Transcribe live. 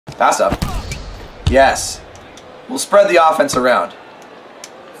Pass up. Yes. We'll spread the offense around.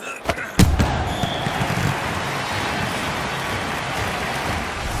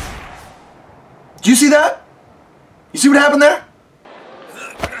 Do you see that? You see what happened there?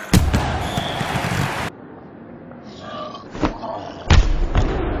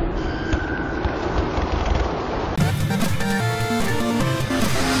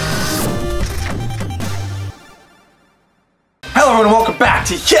 Hello everyone, welcome back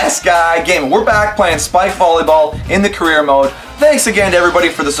to Yes Guy Gaming. We're back playing Spike Volleyball in the career mode. Thanks again to everybody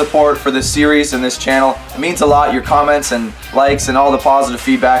for the support for this series and this channel. It means a lot, your comments and likes and all the positive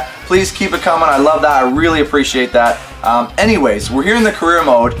feedback. Please keep it coming, I love that, I really appreciate that. Anyways, we're here in the career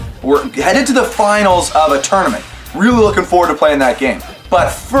mode. We're headed to the finals of a tournament. Really looking forward to playing that game. But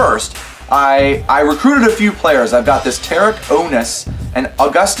first, I recruited a few players. I've got this Tarek Onis and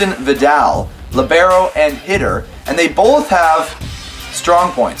Augustin Vidal, libero and hitter, and they both have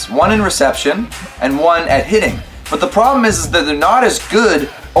strong points, one in reception and one at hitting. But the problem is that they're not as good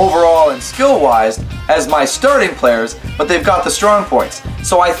overall and skill-wise as my starting players, but they've got the strong points.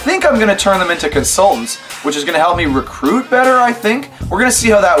 So I think I'm going to turn them into consultants, which is going to help me recruit better, I think. We're going to see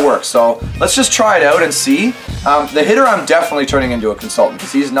how that works. So let's just try it out and see. The hitter I'm definitely turning into a consultant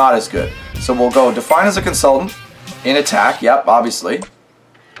because he's not as good. So we'll go define as a consultant in attack. Yep, obviously.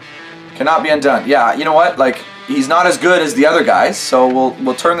 Cannot be undone. Yeah, you know what? Like, he's not as good as the other guys, so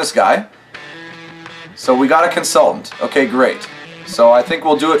we'll turn this guy. So we got a consultant. Okay, great. So I think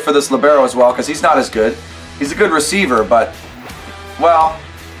we'll do it for this libero as well, because he's not as good. He's a good receiver, but, well,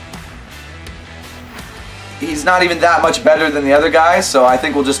 he's not even that much better than the other guys, so I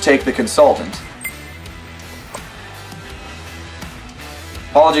think we'll just take the consultant.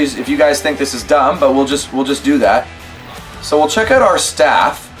 Apologies if you guys think this is dumb, but we'll just do that. So we'll check out our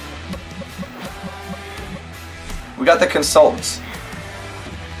staff. We got the consultants.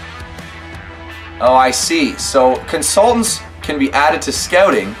 Oh, I see. So consultants can be added to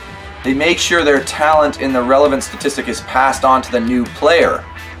scouting. They make sure their talent in the relevant statistic is passed on to the new player.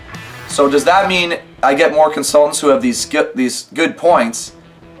 So does that mean I get more consultants who have these good points,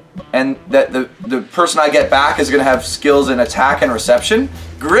 and that the person I get back is going to have skills in attack and reception?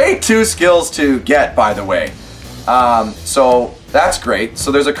 Great 2 skills to get, by the way. So that's great.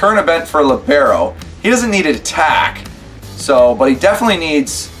 So there's a current event for libero. He doesn't need attack, so, but he definitely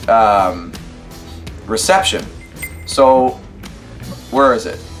needs reception. So, where is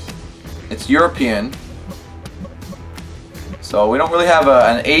it? It's European. So we don't really have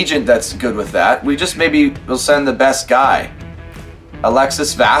an agent that's good with that. We just maybe will send the best guy,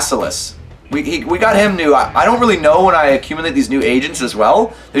 Alexis Vasilis. We got him new. I don't really know when I accumulate these new agents as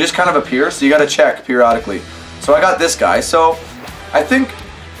well. They just kind of appear, so you got to check periodically. So I got this guy. So I think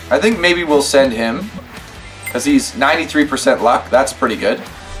maybe we'll send him, because he's 93% luck. That's pretty good.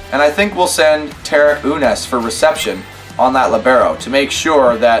 And I think we'll send Tarek Unes for reception on that libero to make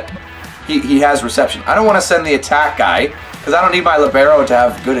sure that he has reception. I don't want to send the attack guy because I don't need my libero to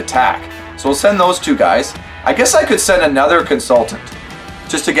have good attack. So we'll send those 2 guys. I guess I could send another consultant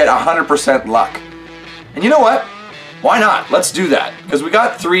just to get 100% luck. And you know what? Why not? Let's do that, because we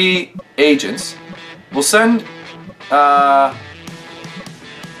got 3 agents. We'll send...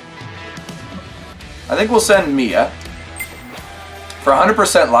 I think we'll send Mia for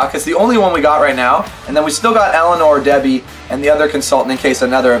 100% luck. It's the only one we got right now. And then we still got Eleanor, Debbie, and the other consultant in case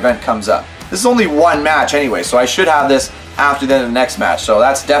another event comes up. This is only 1 match anyway, so I should have this after the next match. So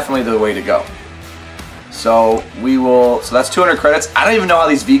that's definitely the way to go. So we will, so that's 200 credits. I don't even know how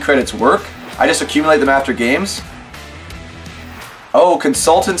these V credits work. I just accumulate them after games. Oh,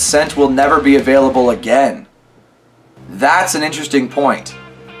 consultant sent will never be available again. That's an interesting point.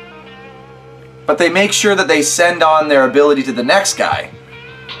 But they make sure that they send on their ability to the next guy.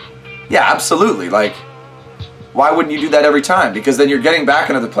 Yeah, absolutely. Like, why wouldn't you do that every time? Because then you're getting back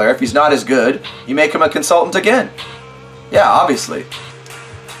another player. If he's not as good, you make him a consultant again. Yeah, obviously.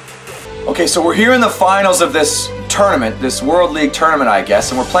 Okay, so we're here in the finals of this tournament, this World League tournament, I guess,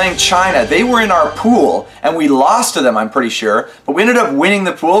 and we're playing China. They were in our pool, and we lost to them, I'm pretty sure. But we ended up winning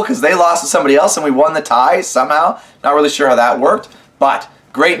the pool because they lost to somebody else, and we won the tie somehow. Not really sure how that worked, but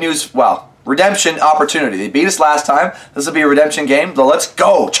great news. Well, redemption opportunity. They beat us last time. This will be a redemption game. So let's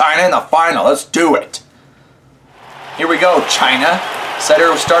go. China in the final. Let's do it. Here we go, China.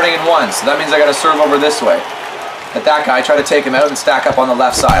 Setter starting in 1, so that means I got to serve over this way. At that guy, try to take him out and stack up on the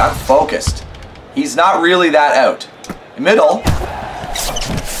left side. I'm focused. He's not really that out. Middle.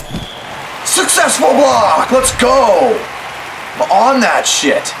 Successful block. Let's go. On that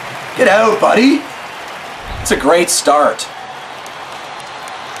shit. Get out, buddy. It's a great start.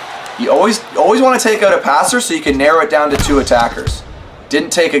 You always want to take out a passer so you can narrow it down to 2 attackers.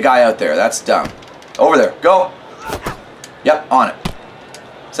 Didn't take a guy out there. That's dumb. Over there. Go. Yep, on it.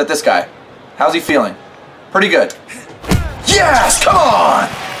 Set this guy. How's he feeling? Pretty good. Yes! Come on!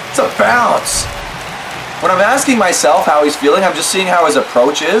 It's a bounce. When I'm asking myself how he's feeling, I'm just seeing how his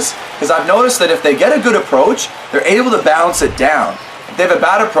approach is. Because I've noticed that if they get a good approach, they're able to bounce it down. If they have a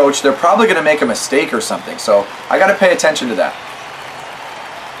bad approach, they're probably going to make a mistake or something. So I got to pay attention to that.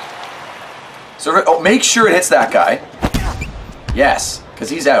 So, oh, make sure it hits that guy. Yes, because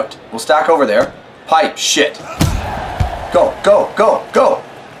he's out. We'll stack over there. Pipe. Shit. Go, go, go, go.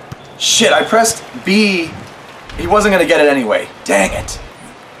 Shit, I pressed B. He wasn't going to get it anyway. Dang it.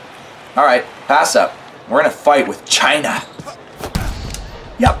 All right, pass up. We're in a fight with China.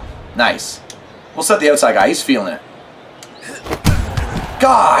 Yep, nice. We'll set the outside guy. He's feeling it.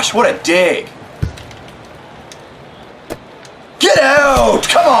 Gosh, what a dig. Get out!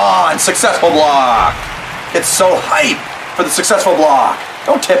 Come on! Successful block! It's so hype for the successful block.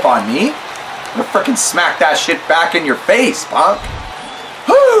 Don't tip on me. I'm gonna frickin' smack that shit back in your face, punk.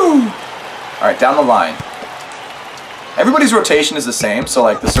 Woo! Alright, down the line. Everybody's rotation is the same, so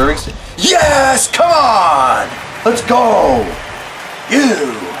like the serving... Yes! Come on! Let's go!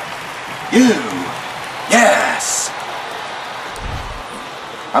 You! Yes!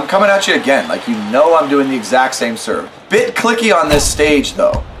 I'm coming at you again, like you know I'm doing the exact same serve. Bit clicky on this stage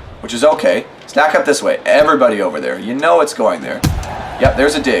though, which is okay. Stack up this way. Everybody over there. You know it's going there. Yep,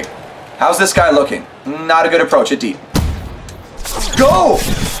 there's a dig. How's this guy looking? Not a good approach. Hit deep. Go!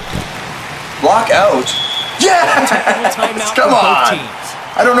 Block out. Yes! Come on!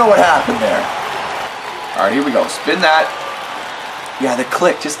 I don't know what happened there. Alright, here we go. Spin that. Yeah, the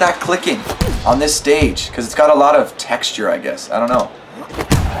click. Just that clicking on this stage. Because it's got a lot of texture, I guess. I don't know.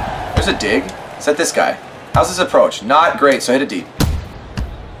 There's a dig. Set this guy. How's this approach? Not great, so hit it deep.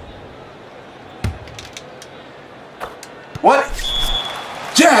 What?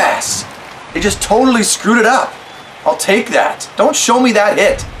 Yes! They just totally screwed it up. I'll take that. Don't show me that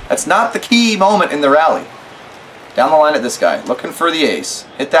hit. That's not the key moment in the rally. Down the line at this guy. Looking for the ace.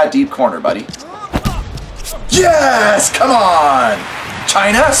 Hit that deep corner, buddy. Yes! Come on!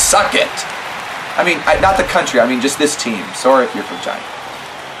 China, suck it! I mean, not the country. I mean, just this team. Sorry if you're from China.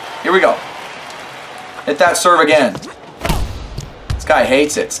 Here we go. Hit that serve again. This guy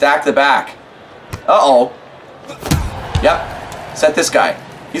hates it. Stack the back. Uh-oh. Yep. Set this guy.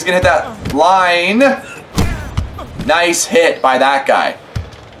 He's going to hit that line. Nice hit by that guy.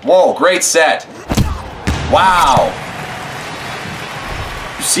 Whoa, great set. Wow.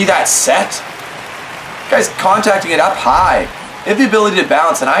 You see that set? This guy's contacting it up high. They have the ability to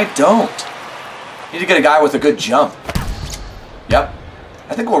bounce, and I don't. Need to get a guy with a good jump. Yep.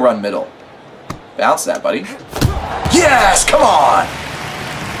 I think we'll run middle. Bounce that, buddy. Yes! Come on!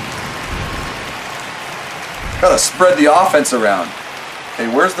 Gotta spread the offense around. Okay,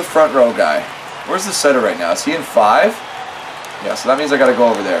 where's the front row guy? Where's the setter right now? Is he in 5? Yeah, so that means I gotta go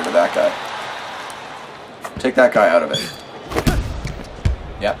over there to that guy. Take that guy out of it.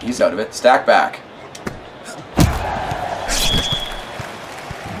 Yep, he's out of it. Stack back.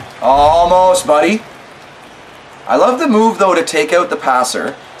 Almost, buddy. I love the move, though, to take out the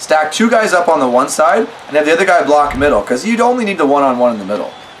passer, stack 2 guys up on the one side, and have the other guy block middle, because you'd only need the one-on-one in the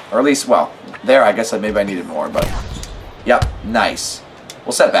middle. Or at least, well, there, I guess maybe I needed more, but... Yep, nice.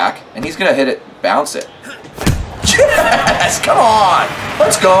 We'll set back, and he's going to hit it, bounce it. Yes! Come on!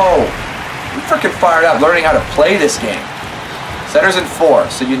 Let's go! I'm freaking fired up learning how to play this game. Setter's in 4,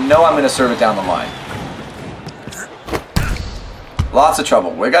 so you know I'm going to serve it down the line. Lots of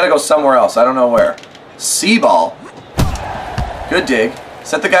trouble. We got to go somewhere else. I don't know where. C-ball. Good dig.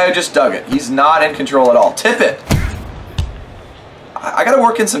 Set the guy who just dug it. He's not in control at all. Tip it. I got to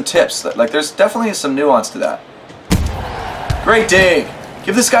work in some tips. Like, there's definitely some nuance to that. Great dig.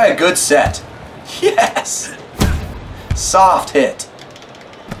 Give this guy a good set. Yes. Soft hit.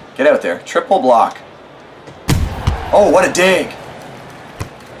 Get out there. Triple block. Oh, what a dig.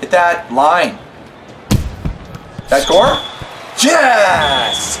 Hit that line. That score?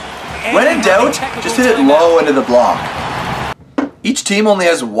 Yes! When in doubt, just hit it low into the block. Each team only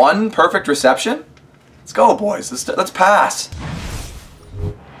has 1 perfect reception. Let's go, boys. Let's pass.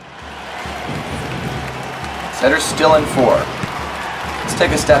 Setter's still in 4. Let's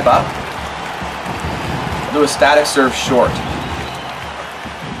take a step up. We'll do a static serve short.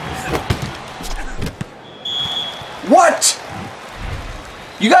 What?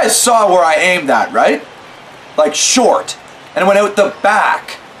 You guys saw where I aimed that, right? Like short. And it went out the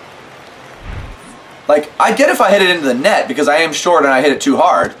back. Like, I get if I hit it into the net because I aim short and I hit it too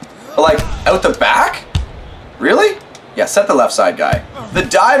hard. But like, out the back? Really? Yeah, set the left side guy. The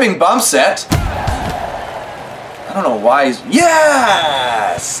diving bump set. I don't know why he's...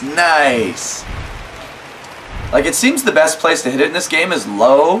 Yes! Nice! Like, it seems the best place to hit it in this game is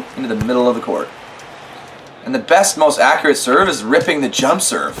low into the middle of the court. And the best, most accurate serve is ripping the jump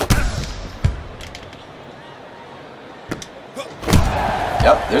serve.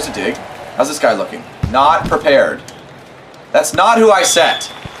 Yep, there's a dig. How's this guy looking? Not prepared. That's not who I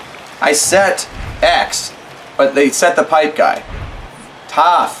set. I set X, but they set the pipe guy.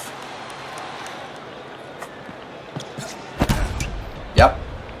 Tough. Yep.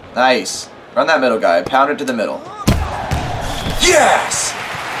 Nice. Run that middle guy. Pound it to the middle. Yes!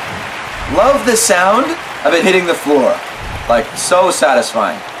 Love the sound of it hitting the floor. Like, so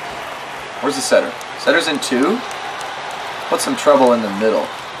satisfying. Where's the setter? Setter's in 2. Put some trouble in the middle.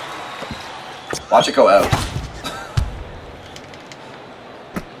 Watch it go out.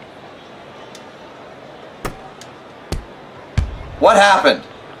 What happened?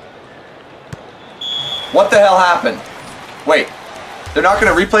 What the hell happened? Wait. They're not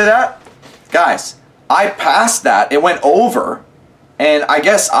going to replay that? Guys, I passed that. It went over. And I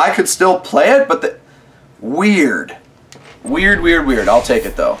guess I could still play it, but the... Weird. Weird, weird, weird. I'll take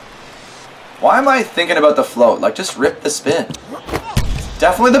it, though. Why am I thinking about the float? Like, just rip the spin.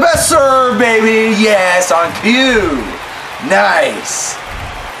 Definitely the best serve, baby! Yes, on cue! Nice!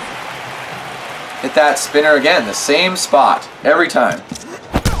 Hit that spinner again. The same spot. Every time.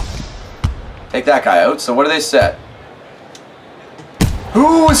 Take that guy out. So what do they set?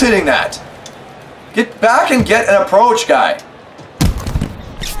 Who was hitting that? Get back and get an approach guy.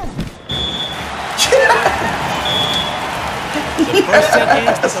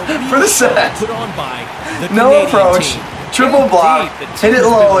 Yes. For the set. No approach. Triple block. Hit it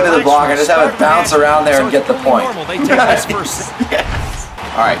low into the block and just have it bounce around there and get the point. Yes.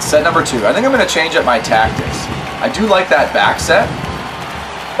 Alright, set number 2. I think I'm going to change up my tactics. I do like that back set,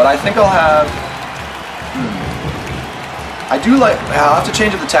 but I think I'll have... I'll have to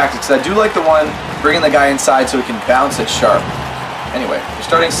change up the tactics. I do like the one bringing the guy inside so he can bounce it sharp. Anyway, we're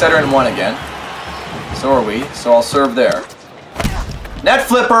starting setter in 1 again. So are we, so I'll serve there. Net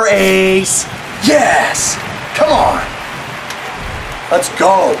flipper, ace! Yes! Come on! Let's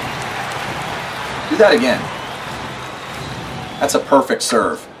go! Do that again. That's a perfect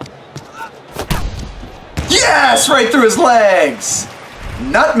serve. Yes! Right through his legs!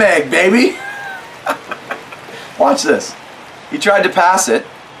 Nutmeg, baby! Watch this. He tried to pass it.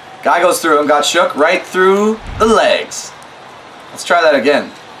 Guy goes through him, got shook right through the legs. Let's try that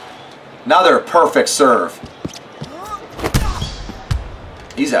again. Another perfect serve.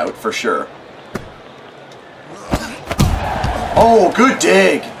 He's out for sure. Oh, good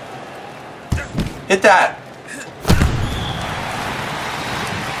dig. Hit that.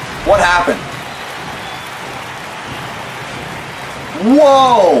 What happened?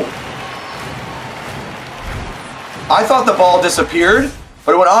 Whoa! I thought the ball disappeared,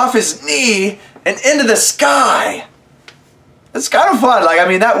 but it went off his knee and into the sky. It's kind of fun. Like, I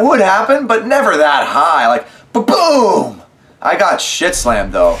mean, that would happen, but never that high. Like, boom! I got shit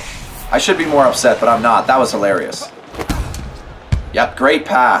slammed, though. I should be more upset, but I'm not. That was hilarious. Yep, great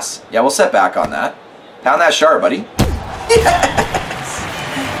pass. Yeah, we'll set back on that. Pound that sharp, buddy. Yes!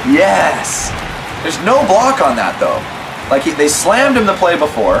 Yes! There's no block on that, though. Like, they slammed him the play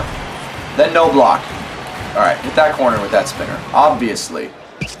before, then no block. Alright, hit that corner with that spinner. Obviously.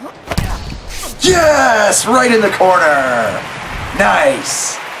 Yes! Right in the corner!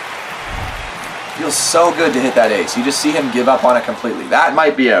 Nice! Feels so good to hit that ace. You just see him give up on it completely. That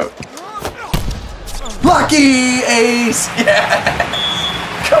might be out. Lucky ace!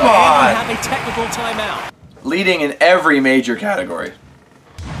 Yes! Come on! And we have a technical timeout. Leading in every major category.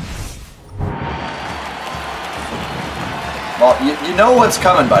 Well, you know what's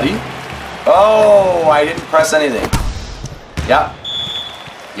coming, buddy. Oh, I didn't press anything. Yep.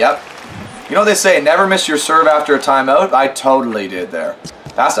 Yep. You know what they say, never miss your serve after a timeout? I totally did there.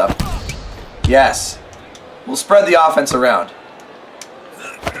 Pass up. Yes. We'll spread the offense around.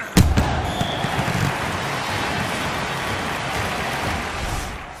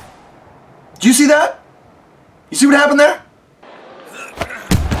 Do you see that? You see what happened there?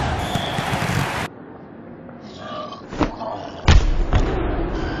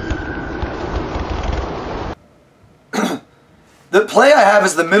 The play I have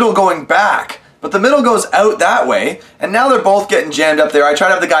is the middle going back, but the middle goes out that way, and now they're both getting jammed up there. I try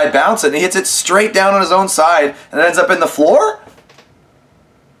to have the guy bounce it, and he hits it straight down on his own side, and it ends up in the floor?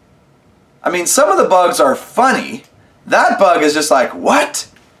 I mean, some of the bugs are funny. That bug is just like, what?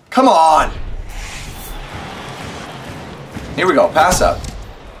 Come on. Here we go, pass up.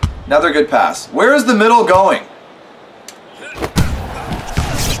 Another good pass. Where is the middle going?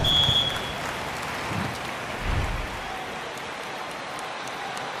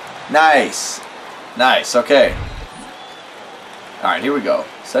 Nice. Nice, okay. Alright, here we go.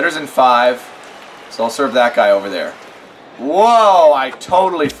 Setter's in 5. So I'll serve that guy over there. Whoa, I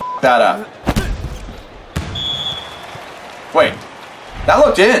totally f***ed that up. Wait, that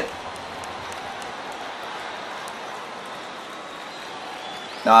looked in.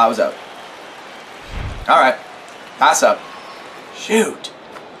 No, that was out. Alright, pass up. Shoot.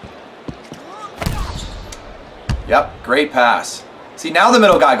 Yep, great pass. See, now the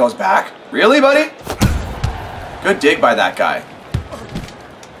middle guy goes back. Really, buddy? Good dig by that guy.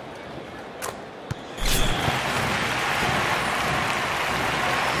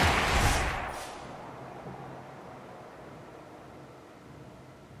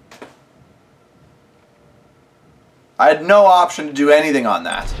 I had no option to do anything on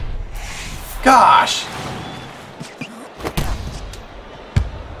that. Gosh!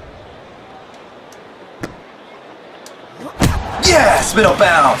 Yes! Middle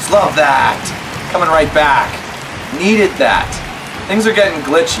bounce! Love that! Coming right back. Needed that. Things are getting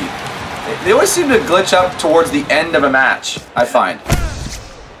glitchy. They always seem to glitch up towards the end of a match, I find.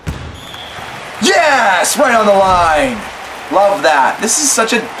 Yes! Right on the line! Love that. This is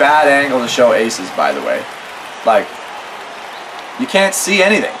such a bad angle to show aces, by the way. Like, you can't see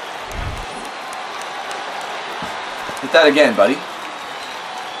anything. Hit that again, buddy.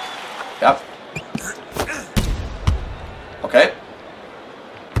 Yep. Okay.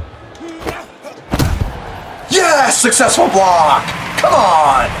 Yes! Successful block! Come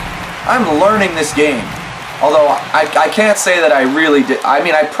on! I'm learning this game. Although, I can't say that I really did. I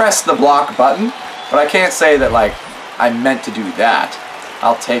mean, I pressed the block button, but I can't say that, like, I meant to do that.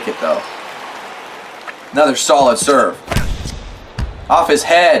 I'll take it, though. Another solid serve. Off his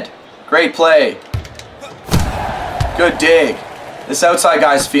head. Great play. Good dig. This outside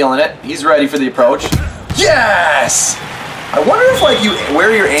guy's feeling it. He's ready for the approach. Yes! I wonder if, like,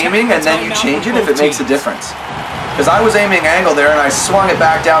 where you're aiming and then you change it, if it makes a difference. Because I was aiming angle there and I swung it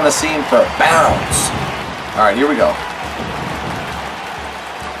back down the seam for a bounce. Alright, here we go.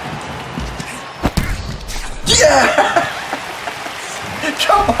 Yeah!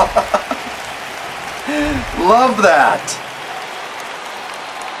 Come on! Love that.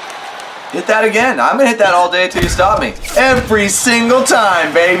 Hit that again. I'm going to hit that all day until you stop me. Every single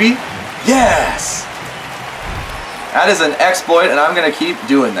time, baby. Yes! That is an exploit, and I'm going to keep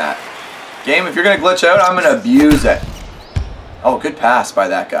doing that. Game, if you're going to glitch out, I'm going to abuse it. Oh, good pass by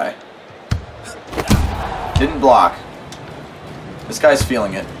that guy. Didn't block. This guy's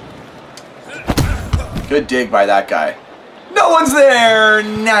feeling it. Good dig by that guy. No one's there!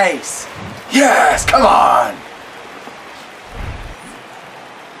 Nice! Yes! Come on!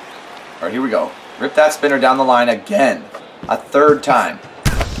 Alright, here we go. Rip that spinner down the line again. A third time.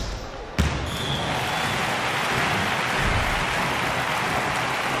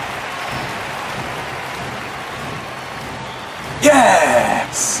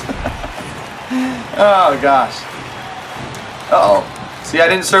 Yes! Oh, gosh. Uh-oh. See, I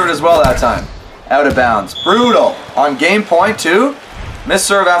didn't serve it as well that time. Out of bounds. Brutal. On game point, too. Miss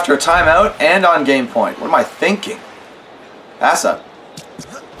serve after a timeout and on game point. What am I thinking? Pass up.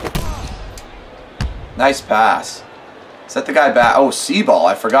 Nice pass. Set the guy back. Oh, C-ball.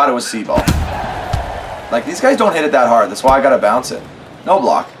 I forgot it was C-ball. Like, these guys don't hit it that hard. That's why I gotta bounce it. No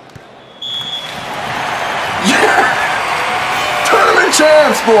block. Yeah! Tournament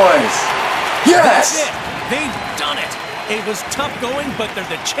champs, boys! Yes! That's it. They've done it. It was tough going, but they're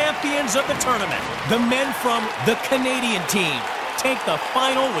the champions of the tournament. The men from the Canadian team take the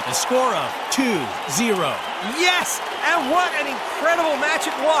final with a score of 2-0. Yes! And what an incredible match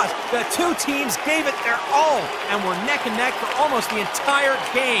it was. The two teams gave it their all and were neck and neck for almost the entire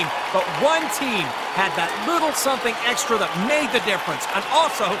game. But one team had that little something extra that made the difference and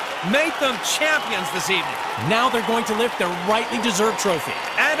also made them champions this evening. Now they're going to lift their rightly deserved trophy.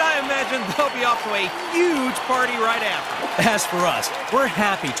 And I imagine they'll be off to a huge party right after. As for us, we're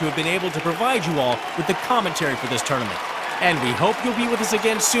happy to have been able to provide you all with the commentary for this tournament. And we hope you'll be with us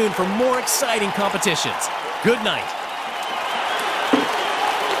again soon for more exciting competitions. Good night.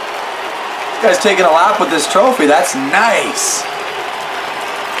 You guys taking a lap with this trophy. That's nice.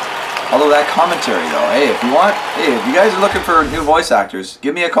 Although that commentary, though. Hey, if you want, hey, if you guys are looking for new voice actors,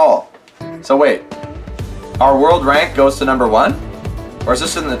 give me a call. So wait, our world rank goes to #1? Or is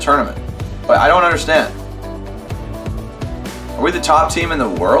this in the tournament? But I don't understand. Are we the top team in the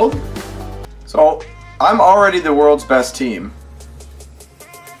world? So, I'm already the world's best team.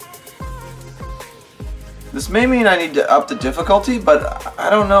 This may mean I need to up the difficulty, but I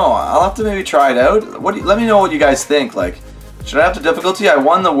don't know. I'll have to maybe try it out. Let me know what you guys think. Like, should I up the difficulty? I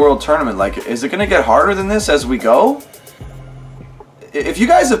won the world tournament. Like, is it going to get harder than this as we go? if you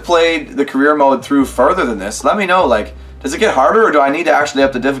guys have played the career mode through further than this, let me know. Like, does it get harder, or do I need to actually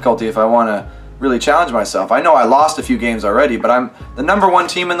up the difficulty if I want to really challenge myself? I know I lost a few games already, but I'm the #1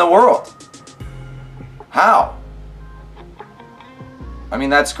 team in the world. How? I mean,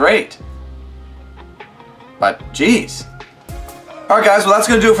 that's great. But, geez. Alright guys, well that's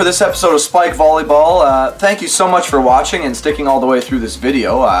going to do it for this episode of Spike Volleyball. Thank you so much for watching and sticking all the way through this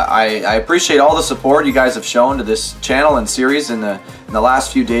video. I appreciate all the support you guys have shown to this channel and series in the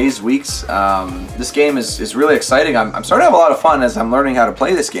last few days, weeks. This game is really exciting. I'm starting to have a lot of fun as I'm learning how to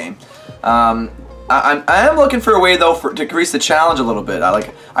play this game. I am looking for a way though to increase the challenge a little bit.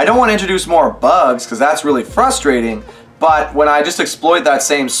 I don't want to introduce more bugs because that's really frustrating, but when I just exploit that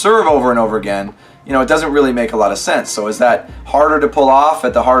same serve over and over again, you know, it doesn't really make a lot of sense. So is that harder to pull off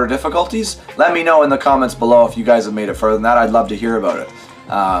at the harder difficulties? Let me know in the comments below if you guys have made it further than that. I'd love to hear about it.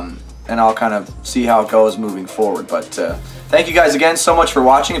 And I'll kind of see how it goes moving forward. But thank you guys again so much for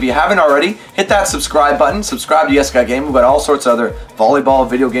watching. If you haven't already, hit that subscribe button. Subscribe to Yes Guy Game. We've got all sorts of other volleyball,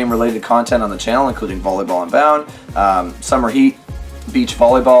 video game related content on the channel, including Volleyball Unbound, Summer Heat, Beach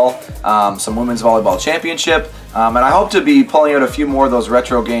Volleyball, some Women's Volleyball Championship, and I hope to be pulling out a few more of those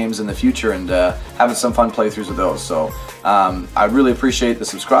retro games in the future and having some fun playthroughs with those. So I really appreciate the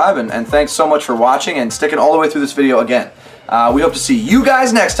subscribe, and thanks so much for watching and sticking all the way through this video again. We hope to see you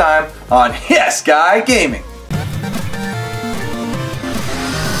guys next time on Yes Guy Gaming.